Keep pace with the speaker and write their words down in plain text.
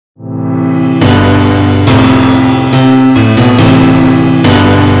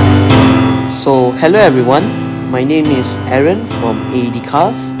Hello everyone, my name is Aaron from AED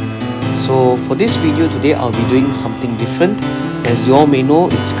Cars. So for this video today I'll be doing something different. As you all may know,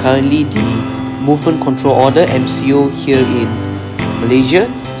 it's currently the Movement Control Order MCO here in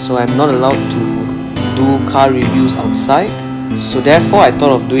Malaysia, so I'm not allowed to do car reviews outside. So therefore I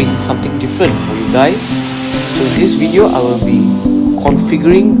thought of doing something different for you guys. So in this video I will be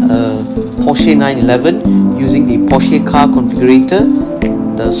configuring a Porsche 911 using the Porsche car configurator,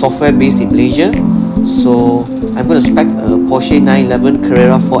 the software based in Malaysia. So I'm going to spec a Porsche 911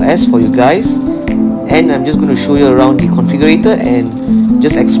 Carrera 4S for you guys, and I'm just going to show you around the configurator and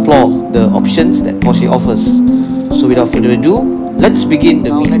just explore the options that Porsche offers. So without further ado, let's begin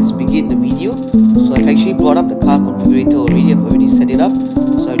the video. So I've actually brought up the car configurator already. I've already set it up,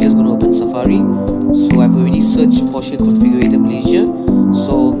 so I'm just going to open Safari. So I've already searched Porsche configurator Malaysia.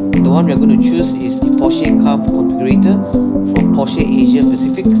 So the one we're going to choose is the Porsche car configurator from Porsche Asia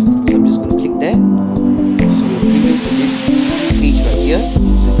Pacific. So I'm just going to click there. So we'll bring you to this page right here.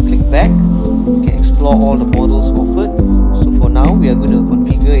 So click back. You can explore all the models offered. So for now, we are going to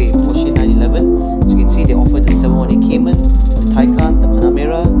configure a Porsche 911. So you can see they offer the 718 Cayman, the Taycan, the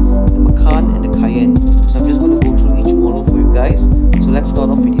Panamera, the Macan, and the Cayenne. So I'm just going to go through each model for you guys. So let's start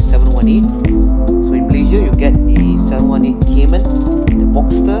off with the 718. So in Malaysia, you get the 718 Cayman, the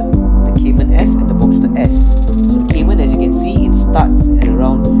Boxster, the Cayman S, and the Boxster S. So the Cayman, as you can see, it starts at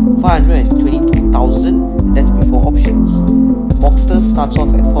around 522,000, and that's before options. The Boxster starts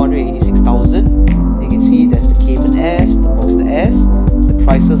off at 486,000. You can see there's the Cayman S, the Boxster S. The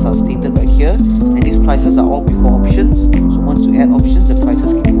prices are stated right here, and these prices are all before options. So once you add options, the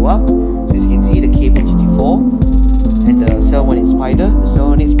prices can go up. So as you can see, the Cayman GT4 and the 718 Spider. The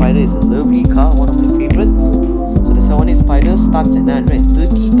 718 Spider is a lovely car, one of my favorites. So the 718 Spider starts at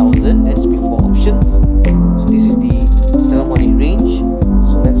 930,000, that's before options. So this is the 718 range.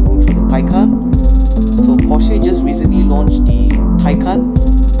 So let's go through the Taycan. So Porsche just recently launched the Taycan,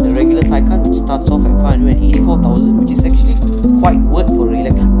 the regular Taycan, which starts off at 584,000, which is actually quite worth for an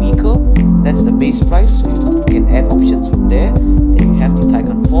electric vehicle. That's the base price, so you can add options from there. Then you have the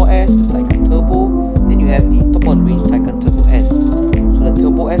Taycan 4S, the Taycan Turbo, and you have the top of the range Taycan Turbo S. So the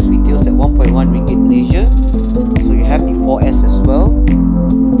Turbo S retails at 1.1 ringgit Malaysia. So you have the 4S as well.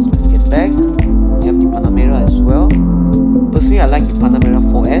 So let's get back. You have the Panamera as well. Personally, I like the Panamera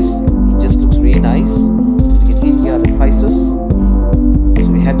 4S. It just looks really nice. You can see here are the prices.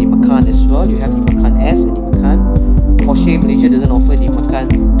 So you have the Macan as well. You have the Macan S and the Macan. Porsche Malaysia doesn't offer the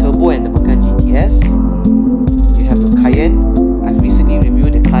Macan Turbo and the Macan GTS. You have the Cayenne. I've recently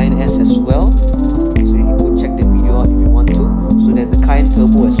reviewed the Cayenne S as well, so you can go check that video out if you want to. So there's the Cayenne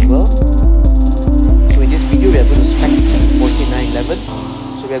Turbo as well. So in this video we are going to spec the Porsche 911.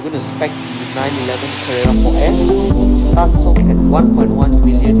 So we are going to spec the 911 Carrera 4S. It starts off at 1.1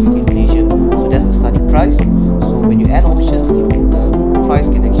 million ringgit Malaysia. So that's the starting price. So when you add options, the price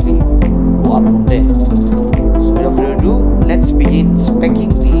can actually go up from there. So without further ado, let's begin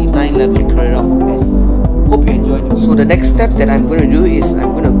speccing the 911 Carrera 4S. Hope you enjoyed it. So the next step that I'm going to do is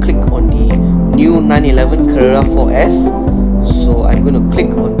I'm going to click on the new 911 Carrera 4S. So I'm going to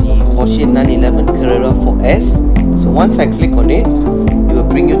click on the Porsche 911 Carrera 4S. So once I click on it, it will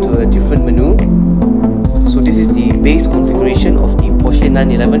bring you to a different menu. So this is the base configuration of the Porsche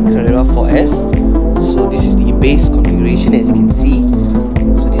 911 Carrera 4S. So this is the base configuration, as you can see.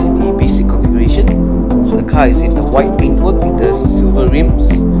 So this is the basic configuration. So the car is in the white paintwork with the silver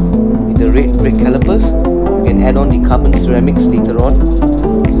rims, with the red brake calipers. You can add on the carbon ceramics later on.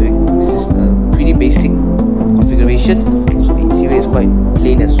 So this is a pretty basic configuration. So the interior is quite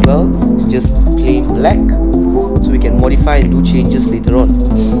plain as well. It's just plain black. So we can modify and do changes later on.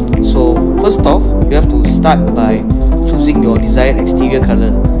 So first off, you have to start by choosing your desired exterior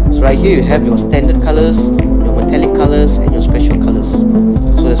color. So right here you have your standard colors, your metallic colors, and your special colors.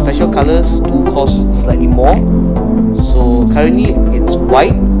 So the special colors do cost slightly more. So currently it's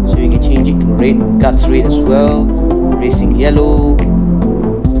white, so you can change it to red, guts red as well, racing yellow.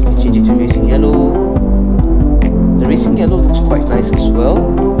 You can change it to racing yellow. The racing yellow looks quite nice as well.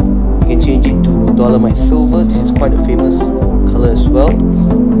 You can change it to Dolomite silver. This is quite a famous color as well.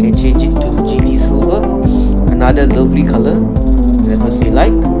 You can change it to GT silver, another lovely color that I personally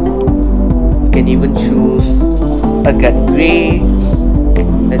like. You can even choose agate grey,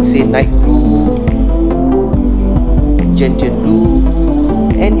 let's say night blue, gentian blue,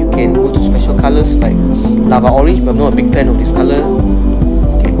 and you can go to special colors like lava orange, but I'm not a big fan of this color.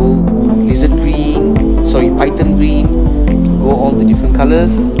 You can go lizard green, sorry, python green. You can go all the different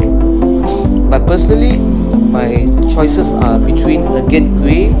colors. But personally, my choices are between agate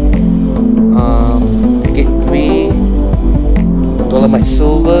grey, Dolomite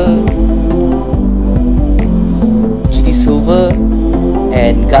silver,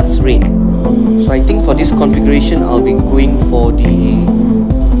 and guards red. So I think for this configuration I'll be going for the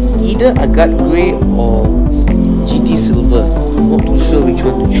either a guard grey or GT silver. Not too sure which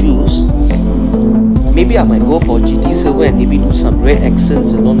one to choose. Maybe I might go for GT silver and maybe do some red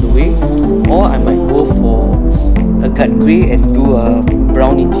accents along the way, or I might go for a guard grey and do a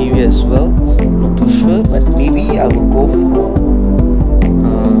brown interior as well. Not too sure, but maybe I will go for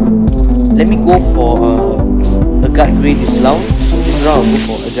let me go for a guard grey this round. So this round I'll go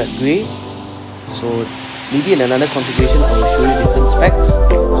for a guard grey. So maybe in another configuration I will show you different specs.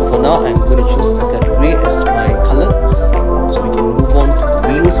 So for now I'm going to choose a guard grey as my color. So we can move on to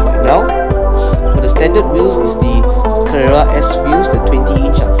wheels right now. For the standard wheels is the Carrera S wheels, the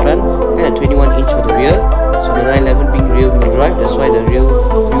 20-inch up front and a 21-inch for the rear. So the 911 being rear wheel drive, that's why the rear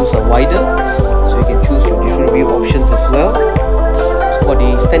wheels are wider. So you can choose your different wheel options as well. So for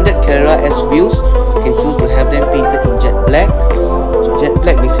the standard Carrera S wheels, you can choose to have them painted in jet black. So jet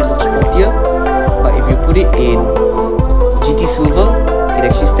black makes it look sportier, but if you put it in GT silver, it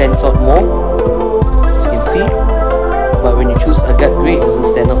actually stands out more, as you can see. But when you choose a guard grey, it doesn't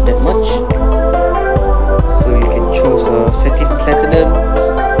stand out that much. So you can choose satin platinum,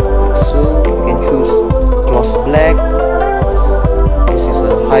 like so. You can choose gloss black. This is a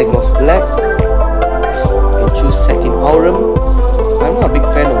high gloss black. You can choose satin aurum. I'm not a big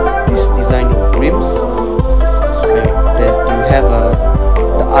fan of this design of rims. So you have the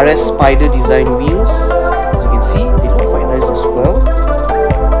RS Spider design wheels. As you can see, they look quite nice as well.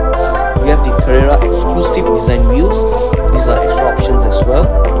 You have the Carrera exclusive design wheels. These are extra options as well.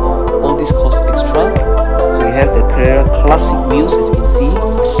 All these cost extra. So you have the Carrera classic wheels, as you can see.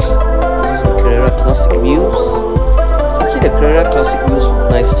 This is the Carrera classic wheels. Actually, the Carrera classic wheels look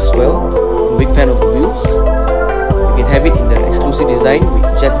nice as well. I'm a big fan of the wheels. You can have it in the exclusive design with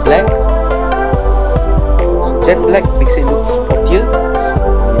jet black. So jet black makes it look sportier,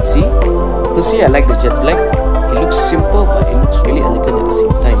 as you can see. Personally, I like the jet black. It looks simple, but it looks really elegant at the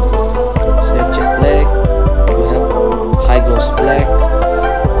same time. So you have jet black. You have high gloss black.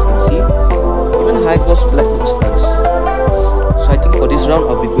 As you can see, even high gloss black looks nice. So I think for this round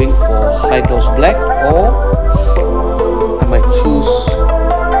I'll be going for high gloss black, or I might choose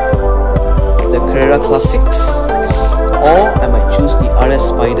the Carrera Classics, or I might choose the RS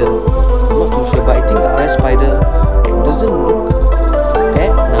Spider. I'm not too sure, but I think the RS Spider doesn't look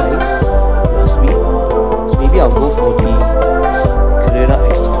that nice, if you ask me. So maybe I'll go for the Carrera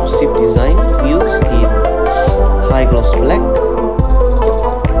exclusive design wheels in high gloss black. I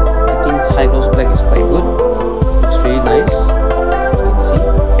think high gloss black is quite good. Looks really nice, as you can see.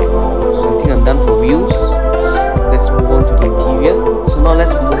 So I think I'm done for wheels. Let's move on to the interior. So now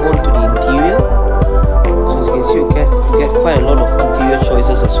let's move on to the interior. So as you can see, you get quite a lot of interior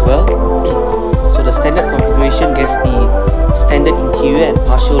choices as well. So the standard configuration gets the standard interior and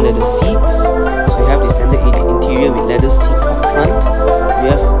partial leather seats. So you have the standard interior with leather seats up front. You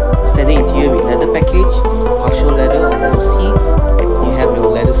have standard interior with leather package, partial leather or leather seats. You have your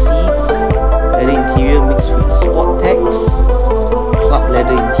leather seats, leather interior mixed with sport tags, club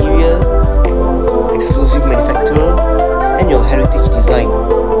leather interior, exclusive manufacturer, and your heritage design.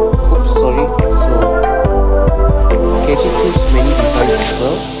 Oops, sorry. So you can actually choose many designs as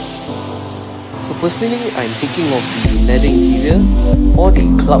well. So personally, I'm thinking of the leather interior or the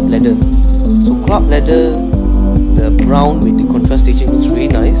club leather. So club leather, the brown with the contrast stitching looks really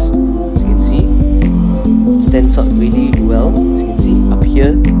nice. As you can see, it stands out really well. As you can see up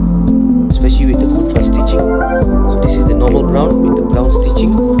here, especially with the contrast stitching. So this is the normal brown with the brown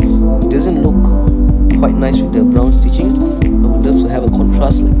stitching. It doesn't look quite nice with the brown stitching. I would love to have a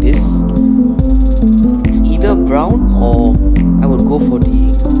contrast like this. It's either brown, or I would go for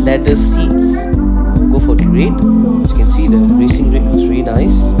the leather seats. I would go for the red. As you can see, the racing red looks really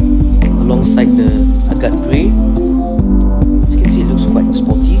nice alongside the agate grey. As you can see, it looks quite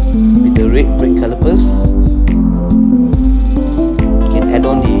sporty with the red brake calipers. You can add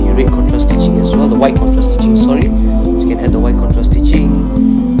on the red contrast stitching as well, the white contrast stitching, sorry. So you can add the white contrast stitching.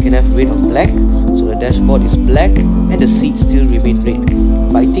 You can have red on black, so the dashboard is black and the seats still remain red.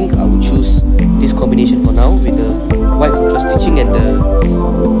 But I think I would choose this combination for now, with the white contrast stitching and the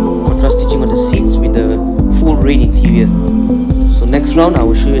contrast stitching on the seats with the full red interior. So next round I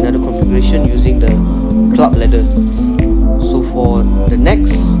will show you another configuration using the club leather. So for the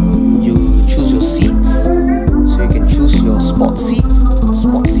next, you choose your seats. So you can choose your sport seats,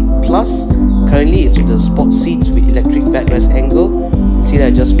 sport seat plus. Currently it's with the sport seats with electric backrest angle, seat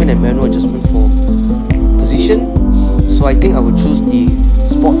adjustment and manual adjustment for position. So I think I would choose the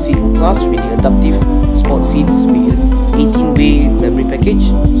sport seat plus with the adaptive sport seats with 18-way memory package.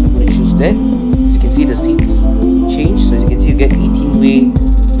 So I'm going to choose that. As you can see, the seats change. So as you can see, you get 18-way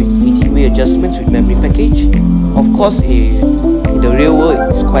factory adjustments with memory package. Of course, in the real world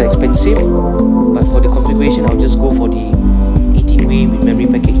it's quite expensive, but for the configuration I'll just go for the 18-way with memory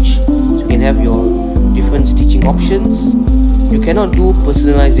package. So you can have your different stitching options. You cannot do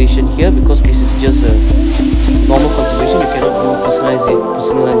personalization here because this is just a normal configuration. You cannot do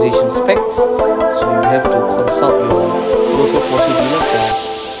personalization specs, so you have to consult your local Porsche dealer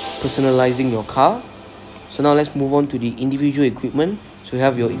for personalizing your car. So now let's move on to the individual equipment. So you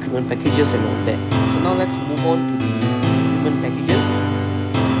have your equipment packages and all that. So now let's move on to the equipment packages.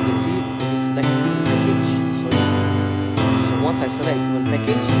 So as you can see, let me select equipment package. So once I select equipment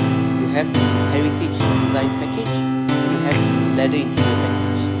package, you have the heritage design package and you have the leather interior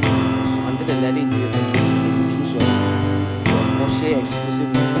package. So under the leather interior package, you can choose your Porsche exclusive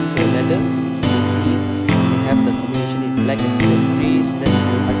manufacturer leather. You can see you can have the combination in black and slate grey, slate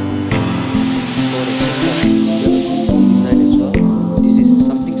blue, ice blue. Design as well. This is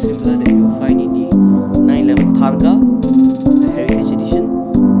something similar that you'll find in the 911 Targa, the Heritage Edition.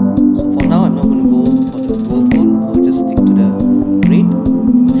 So for now, I'm not going to go for the gold tone. I'll just stick to the red.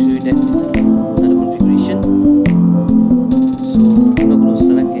 I'll show you that in another configuration. So I'm not going to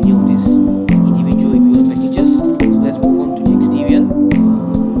select any of these individual equipment packages. So let's move on to the exterior.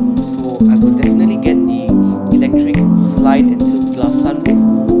 So I will definitely get the electric slide and tilt glass sunroof.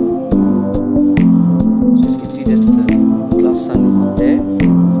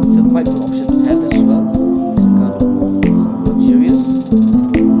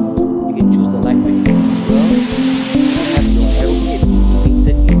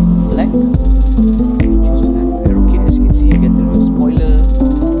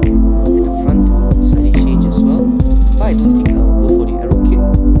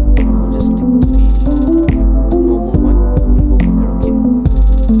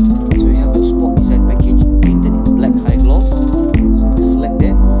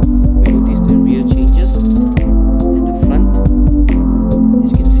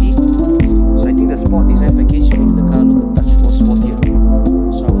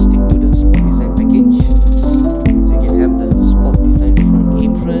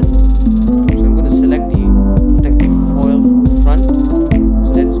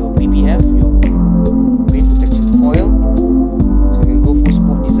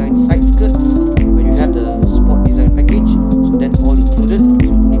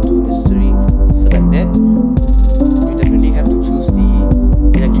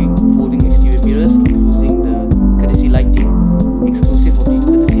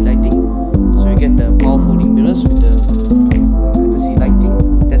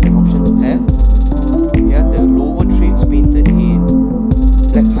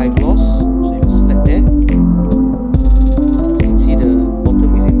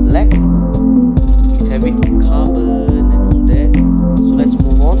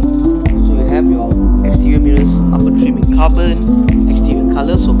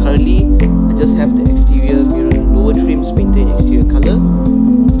 So currently I just have the exterior mirror lower trims painted in exterior color.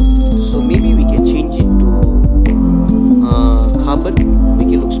 So maybe we can change it to carbon,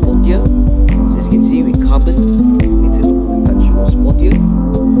 make it look sportier. So as you can see, with carbon makes it look a touch more sportier.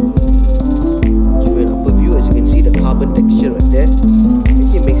 Give you an upper view. As you can see, the carbon texture right there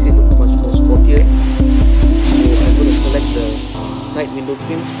actually makes it look much more sportier. So I'm going to select the side window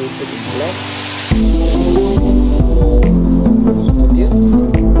trims painted in black. Sportier.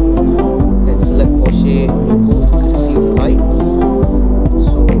 Let's select Porsche logo courtesy of lights.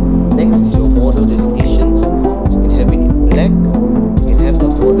 So next is your model designations. So you can have it in black. You can have the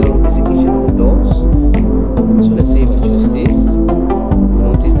model designation on the doors. So let's say if I choose this, you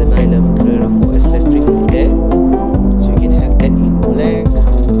notice the 911 Carrera 4S lettering in there. So you can have that in black,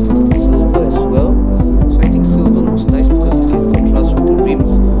 silver as well. So I think silver looks nice because it can contrast with the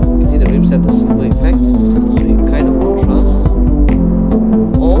rims. You can see the rims have the silver effect, so it kind of contrasts.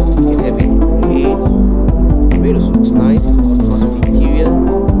 Or you can have it in red. Red also looks nice, it contrasts with the interior.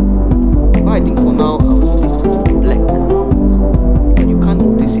 But I think for now I will stick to the black. But you can't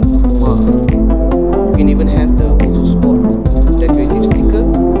notice it from far. You can even have the Auto Sport decorative sticker,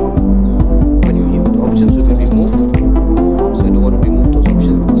 but the options will be removed. So I don't want to remove those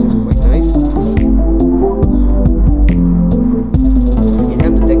options because it's quite nice. You can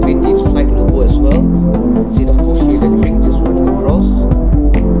have the decorative side logo as well. See the Porsche lettering just running across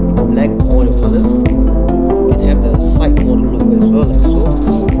in black, all the colors. You can have the side model logo as well, like so.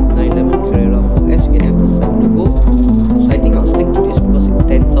 911 Carrera 4S, you can have the side logo. So I think I'll stick to this because it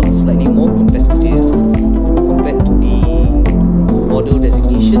stands out slightly more compared to the model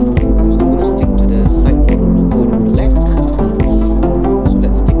designation. So I'm going to stick to the side model logo in black. So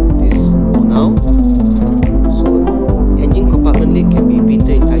let's stick this for now. So engine compartment lid can be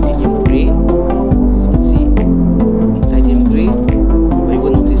painted in titanium grey.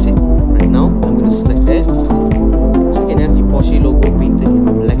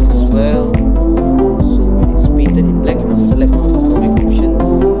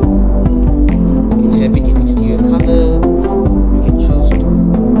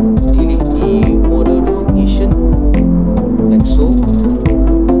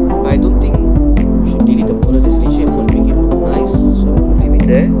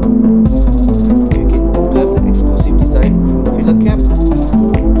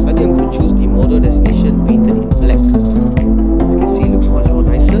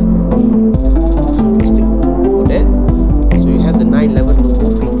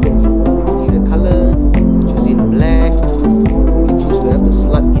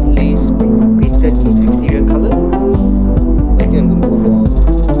 inlays painted in exterior color. I think I'm going to go for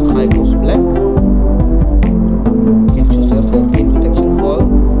high gloss black. You can choose to have the paint protection foil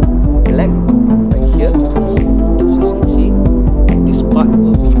black right here. So as you can see, this part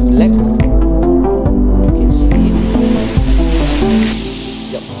will be black. You can see it.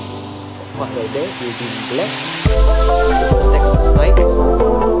 Yep, that part right there will be black. It protects the sides.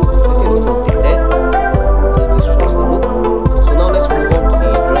 Okay, we will take that. Just destroys the look. So now let's move on to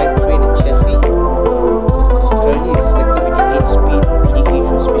the drivetrain and chassis. So currently it's selected with the 8-speed PDK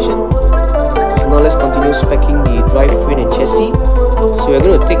transmission. So now let's continue speccing the drivetrain and chassis. So we're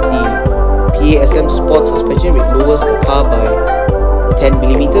going to take the PASM Sport suspension, which lowers the car by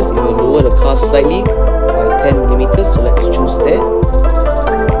 10mm. It will lower the car slightly by 10mm. So let's choose that.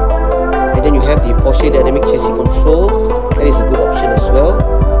 And then you have the Porsche Dynamic Chassis Control. That is a good option as well.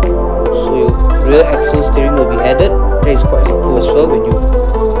 So your rear axle steering will be added. That is quite helpful as well when you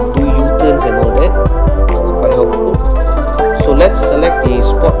do U-turns and all that. It's quite helpful. So let's select the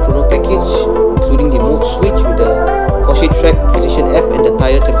Sport Chrono package, including the mode switch with the Porsche Track Precision app and the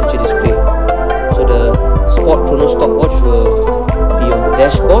tire temperature display. So the Sport Chrono stopwatch will be on the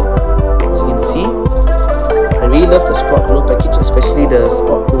dashboard, as you can see. I really love the Sport Chrono package, especially the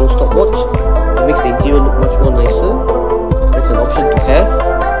Sport Chrono stopwatch. It makes the interior look much more nicer. That's an option to have.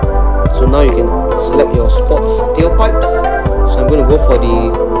 So now you can select your sports tailpipes. So I'm going to go for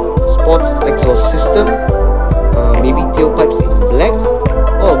the sports exhaust system, maybe tailpipes in black,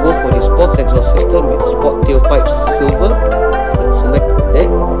 or I'll go for the sports exhaust system with sport tailpipes silver. Let's select that.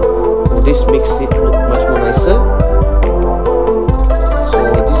 So this makes it look much more nicer. So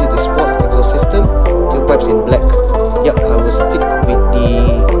this is the sports exhaust system, tailpipes in black. Yep, I will stick with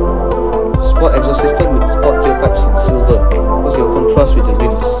the sport exhaust system with sport tailpipes in silver because it will contrast with the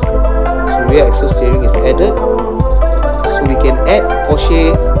rims. So rear axle steering is added. So we can add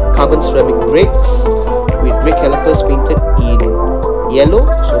Porsche carbon ceramic brakes with brake calipers painted in yellow.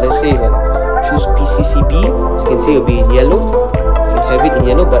 So let's say if I choose PCCB, as you can see it will be in yellow. You can have it in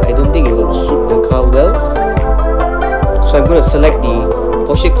yellow, but I don't think it will suit the car well. So I'm going to select the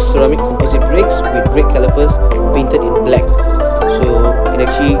Porsche ceramic composite brakes with brake calipers painted in black. So it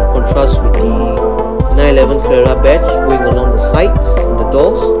actually contrasts with the 911 Carrera badge going along the sides and the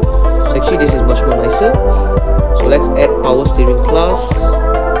doors. So actually this is much more nicer. So let's add power steering plus,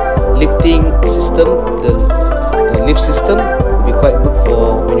 lifting system. The lift system will be quite good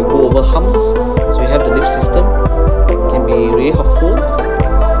for when you go over humps. So you have the lift system, can be really helpful.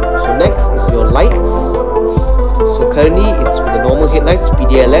 So next is your lights. So currently it's with the normal headlights,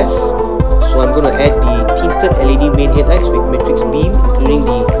 PDLS. So I'm going to add the tinted LED main headlights with matrix beam, including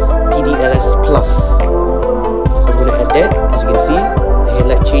the PDLS plus. So I'm going to add that. As you can see, the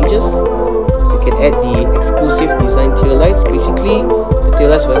headlight changes. So you can add the exclusive design tail lights. Basically, the tail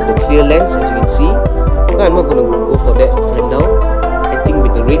lights will have the clear lens, as you can see. But I'm not going to go for that right now. I think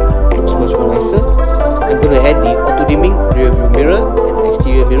with the red, it looks much more nicer. I'm going to add the auto dimming rear view mirror and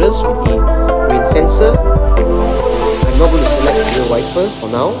exterior mirrors with the rain sensor. I'm not going to select the rear wiper for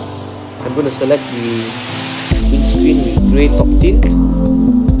now. I'm going to select the windscreen with grey top tint,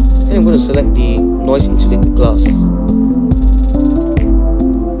 and I'm going to select the noise insulated glass,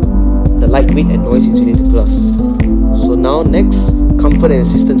 the lightweight and noise insulated glass. So now next, comfort and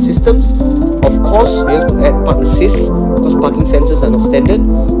assistance systems. Of course you have to add park assist because parking sensors are not standard.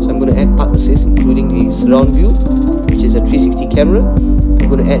 So I'm going to add park assist, including the surround view, which is a 360 camera. I'm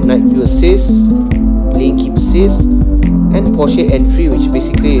going to add night view assist, lane keep assist, and Porsche entry, which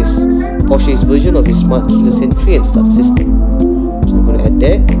basically is Porsche's version of its smart keyless entry and start system. So I'm going to add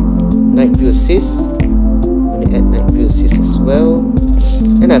that. Night view assist, I'm going to add night view assist as well,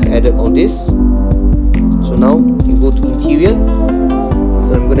 and I've added all this. So now we can go to interior.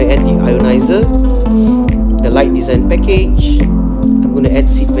 So I'm going to add the ionizer, the light design package. I'm going to add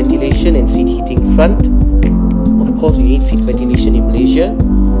seat ventilation and seat heating front. Of course you need seat ventilation in Malaysia.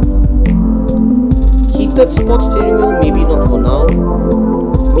 Heated sports steering wheel, maybe not for now.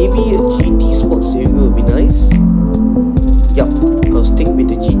 Maybe a GT sports steering wheel would be nice. Yup, I'll stick with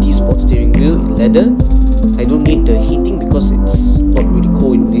the GT sports steering wheel in leather. I don't need the heating because it's not really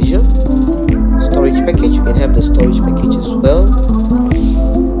cold in Malaysia. Storage package, you can have the storage package as well.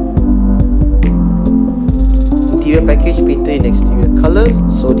 Interior package painted in exterior color.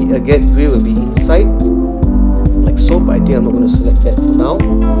 So the agate grille will be inside, like so, but I think I'm not going to select that for now.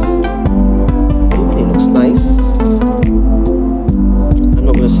 And it looks nice. I'm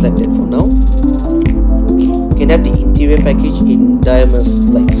not going to select that for now. You can have the interior package in diamonds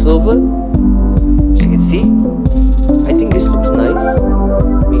like silver, as you can see. I think this looks nice,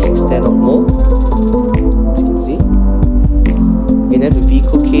 makes it stand out more, as you can see. You can have the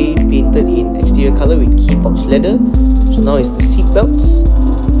vehicle okay, painted in exterior color with key pouch leather. So now it's the seat belts.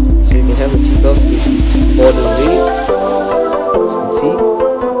 So you can have the seat belts with border red, as you can see. You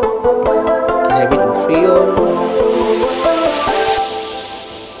can have it in crayon.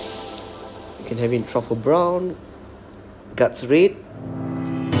 You can have it in truffle brown, guts red.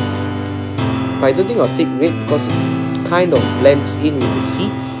 But I don't think I'll take red because it kind of blends in with the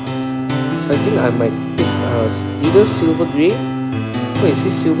seats. So I think I might pick either silver grey. Oh, you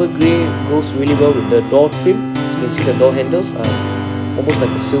see, silver grey goes really well with the door trim. So you can see the door handles are almost like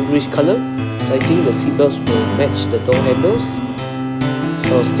a silverish color. So I think the seat belts will match the door handles.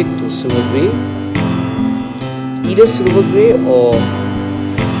 So I'll stick to silver grey. Either silver grey or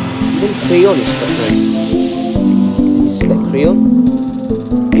even crayon is quite nice. Let me select crayon.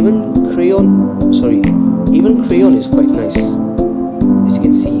 Even crayon is quite nice, as you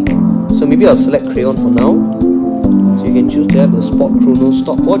can see. So maybe I'll select crayon for now. So you can choose to have the Sport Chrono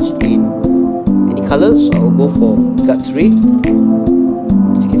stopwatch in any color. So I'll go for guts red,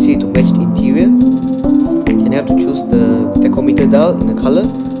 as you can see, to match the interior. You can have to choose the tachometer dial in a color.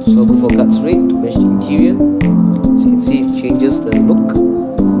 So I'll go for guts red to match the interior. As you can see, it changes the look.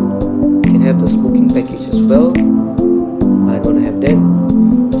 You can have the smoking package as well. I don't want to have that.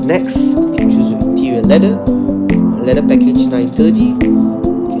 Next, you can choose your interior leather package 930. You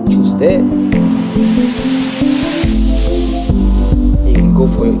can choose that. You can go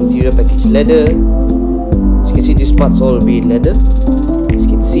for your interior package leather. As you can see, these parts all will be in leather. As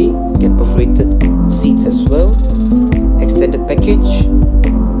you can see, get perforated seats as well. Extended package.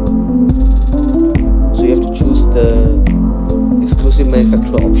 So you have to choose the exclusive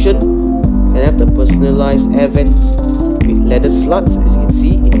manufacturer option. You can have the personalized air vents with leather sluts, as you can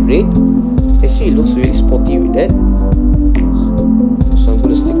see, in red. Actually, it looks really sporty with that. So I'm going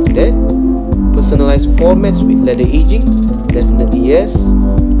to stick to that. Personalized floor mats with leather aging, definitely yes.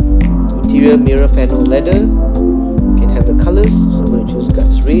 Interior mirror panel leather. You can have the colors, so I'm going to choose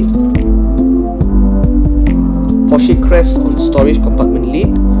guts red. Porsche crest on storage compartment lid.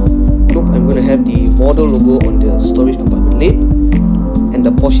 Nope, I'm going to have the model logo on the storage compartment lid, and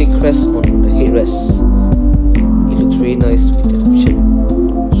the Porsche crest on the headrest. It looks really nice with that option.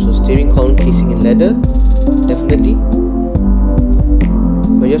 So steering column casing in leather, definitely.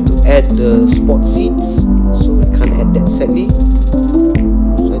 But you have to add the sport seats, so we can't add that sadly.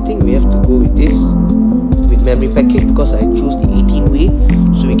 So I think we have to go with this with memory package because I choose the 18-way.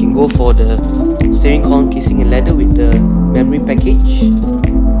 So we can go for the steering column casing in leather with the memory package.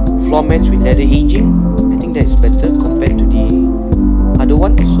 Floor mats with leather aging. I think that's better compared to the other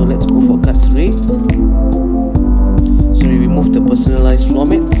one. So let's go for guts red. So we remove the personalized floor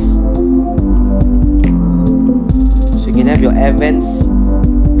mats. So you can have your air vents,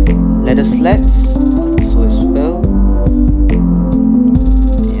 leather slats, so as well.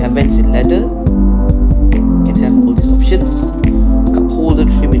 The air vents in leather. You can have all these options. Cup holder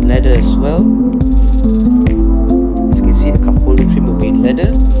trim in leather as well. As you can see, the cup holder trim will be in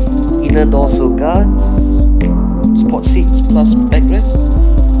leather. Inner dorsal guards, sport seats plus backrest,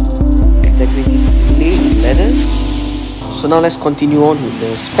 decorative plate in leather. So now let's continue on with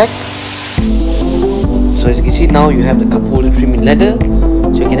the spec. So as you can see, now you have the cup holder trim in leather.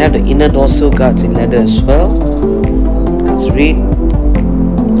 So you can have the inner dorsal guards in leather as well. Guts red.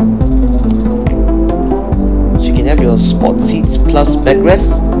 So you can have your sport seats plus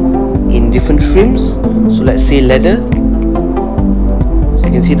backrest in different trims. So let's say leather. So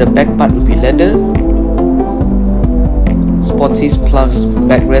you can see the back part will be leather. Sport seats plus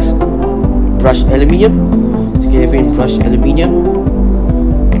backrest brushed aluminium. So you can have it in brushed aluminium.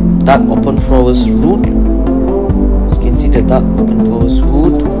 Dark open flowers wood. So you can see the dark open flowers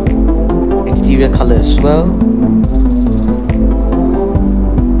wood. Exterior color as well.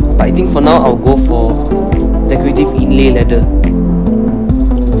 But I think for now I'll go for decorative inlay leather.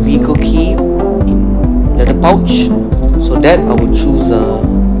 Vehicle key in leather pouch. So that I will choose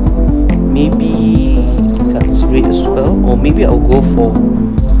maybe guts red as well, or maybe I'll go for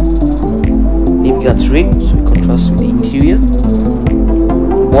maybe guts red, so it contrasts with the interior.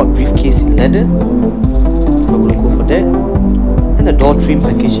 Board briefcase in leather, I'm gonna go for that. And the door trim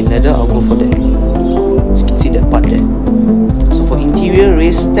package in leather, I'll go for that. As you can see that part there. So for interior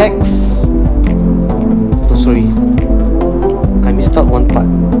race stacks, oh sorry, I missed out one part.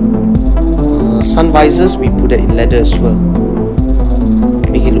 Sun visors, we put that in leather as well,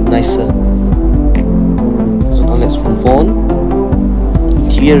 make it look nicer. So now let's move on.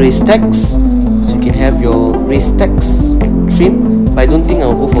 Interior race stacks, so you can have your race stacks trim, but I don't think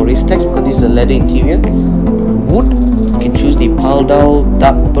I'll go for race stacks because this is a leather interior. Wood, you can choose the pile down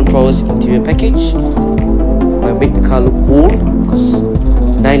dark open flowers interior package. I'll make the car look old because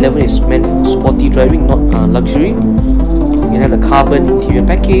 911 is meant for sporty driving, not luxury. You can have the carbon interior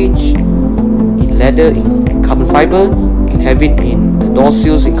package in leather, in carbon fiber. You can have it in the door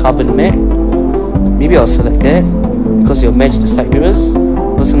sills in carbon matte. Maybe I'll select that because it'll match the side mirrors.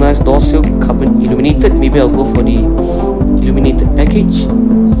 Personalized door sill, carbon illuminated. Maybe I'll go for the illuminated package.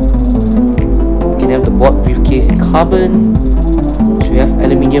 You can have the board briefcase in carbon. So you have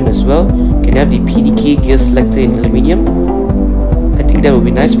aluminium as well. You can have the PDK gear selector in aluminium. I think that would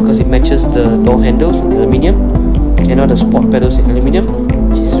be nice because it matches the door handles in aluminium. You can have the sport pedals in aluminium,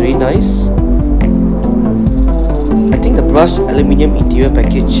 which is really nice. I think the brushed aluminium interior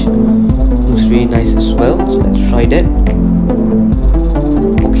package looks really nice as well, so let's try that.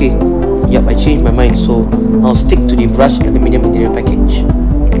 Okay, yep, I changed my mind, so I'll stick to the brushed aluminium interior package.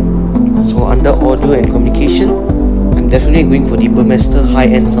 So under audio and communication, I'm definitely going for the Burmester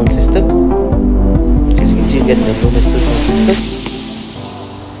high-end sound system. So as you can see, you get the Burmester sound system.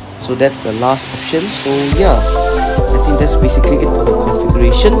 So that's the last option. So yeah, I think that's basically it for the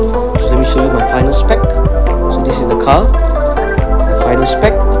configuration. So let me show you my final spec. So this is the car, the final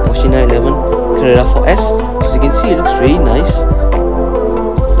spec, the Porsche 911 Carrera 4S. So as you can see, it looks really nice.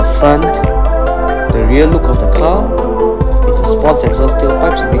 The front, the rear look of the car with the sports exhaust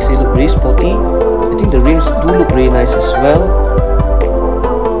tailpipes, it makes it look really sporty. I think the rims do look really nice as well.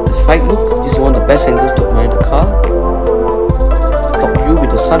 The side look, this is one of the best angles to admire the car. Top view with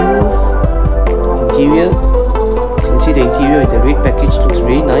the sunroof. Interior, as you can see, the interior with the red package looks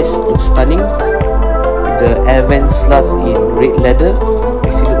really nice, looks stunning. The air vent sluts in red leather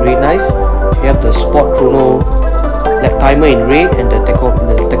makes it look really nice. You have the sport chrono lap timer in red and the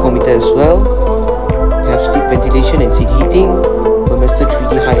tachometer as well. You have seat ventilation and seat heating, Burmester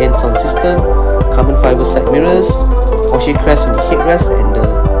 3D high-end sound system, carbon fiber side mirrors, Porsche crest on the headrest and the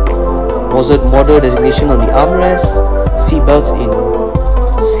model designation on the armrest, seat belts in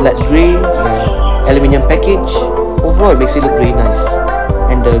slate grey, the aluminium package. Overall, it makes it look really nice.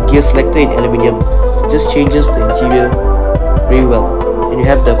 And the gear selector in aluminium just changes the interior really well. And you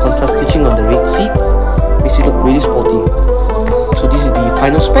have the contrast stitching on the red seats, makes it look really sporty. So this is the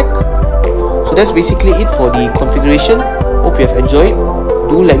final spec. So that's basically it for the configuration. Hope you have enjoyed.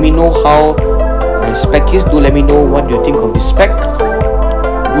 Do let me know how my spec is. Do let me know what you think of this spec.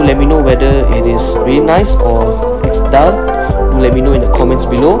 Do let me know whether it is really nice or it's dull. Do let me know in the comments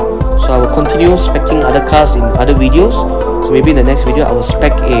below. So I will continue speccing other cars in other videos. So maybe in the next video I will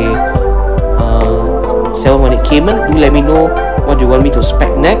spec a 718 Cayman. Do let me know what you want me to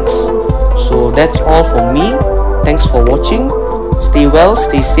spec next. So that's all from me. Thanks for watching. Stay well,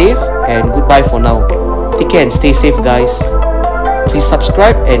 stay safe, and goodbye for now. Take care and stay safe, guys. Please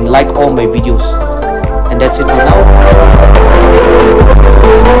subscribe and like all my videos. And that's it for now.